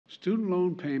Student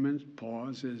loan payments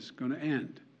pause is going to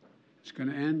end. It's going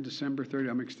to end December 30.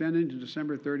 I'm extending to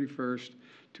December 31st,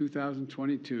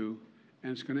 2022,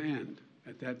 and it's going to end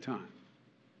at that time.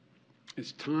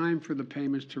 It's time for the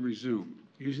payments to resume.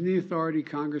 Using the authority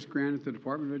Congress granted the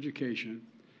Department of Education,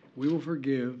 we will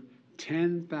forgive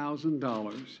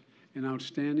 $10,000 in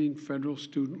outstanding federal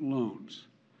student loans.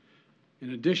 In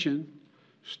addition,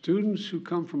 students who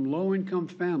come from low-income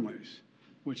families,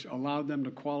 which allowed them to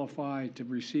qualify to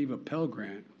receive a Pell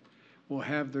Grant, will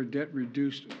have their debt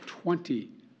reduced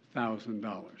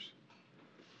 $20,000.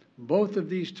 Both of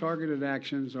these targeted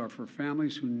actions are for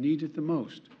families who need it the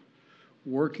most.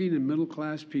 Working and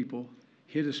middle-class people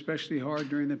hit especially hard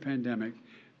during the pandemic,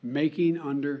 making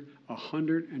under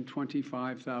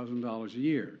 $125,000 a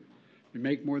year. If you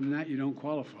make more than that, you don't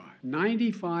qualify.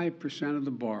 95% of the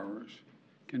borrowers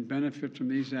can benefit from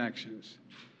these actions.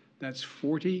 That's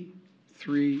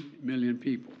 43 million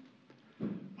people.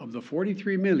 Of the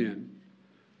 43 million,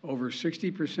 over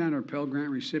 60% are Pell Grant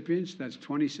recipients. That's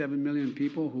 27 million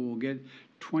people who will get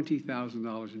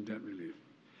 $20,000 in debt relief.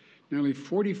 Nearly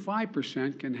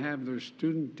 45% can have their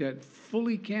student debt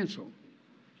fully canceled.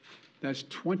 That's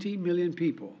 20 million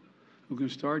people who can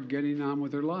start getting on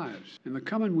with their lives. In the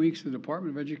coming weeks, the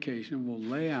Department of Education will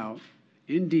lay out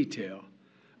in detail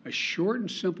a short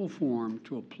and simple form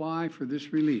to apply for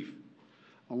this relief,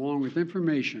 along with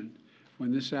information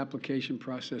when this application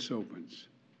process opens.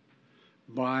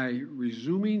 By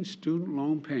resuming student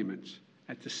loan payments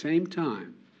at the same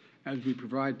time as we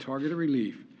provide targeted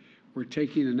relief, we're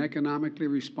taking an economically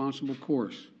responsible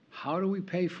course. How do we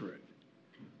pay for it?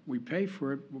 We pay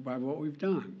for it by what we've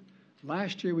done.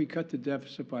 Last year, we cut the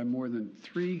deficit by more than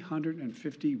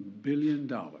 $350 billion.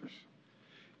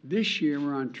 This year,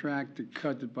 we're on track to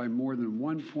cut it by more than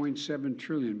 $1.7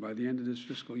 trillion by the end of this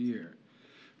fiscal year,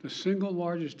 the single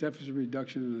largest deficit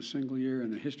reduction in a single year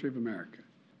in the history of America.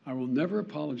 I will never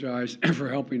apologize for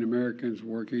helping Americans,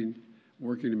 working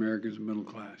Americans middle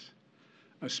class,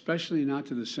 especially not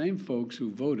to the same folks who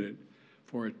voted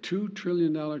for a $2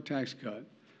 trillion tax cut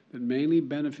that mainly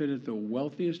benefited the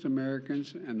wealthiest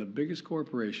Americans and the biggest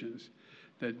corporations,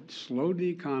 that slowed the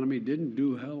economy, didn't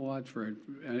do a hell of a lot for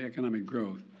economic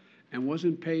growth, and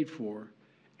wasn't paid for,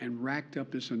 and racked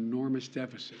up this enormous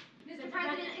deficit. Mr.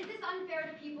 President, is this unfair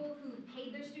to people who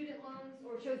paid their student loans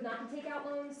or chose not to take out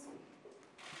loans?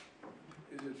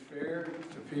 Is it fair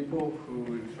to people who,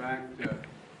 in fact, do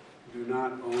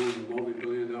not own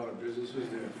multi-billion-dollar businesses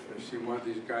if she wants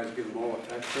these guys to give them all a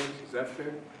tax break? Is that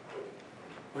fair?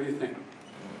 What do you think?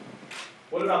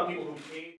 What about people who paid?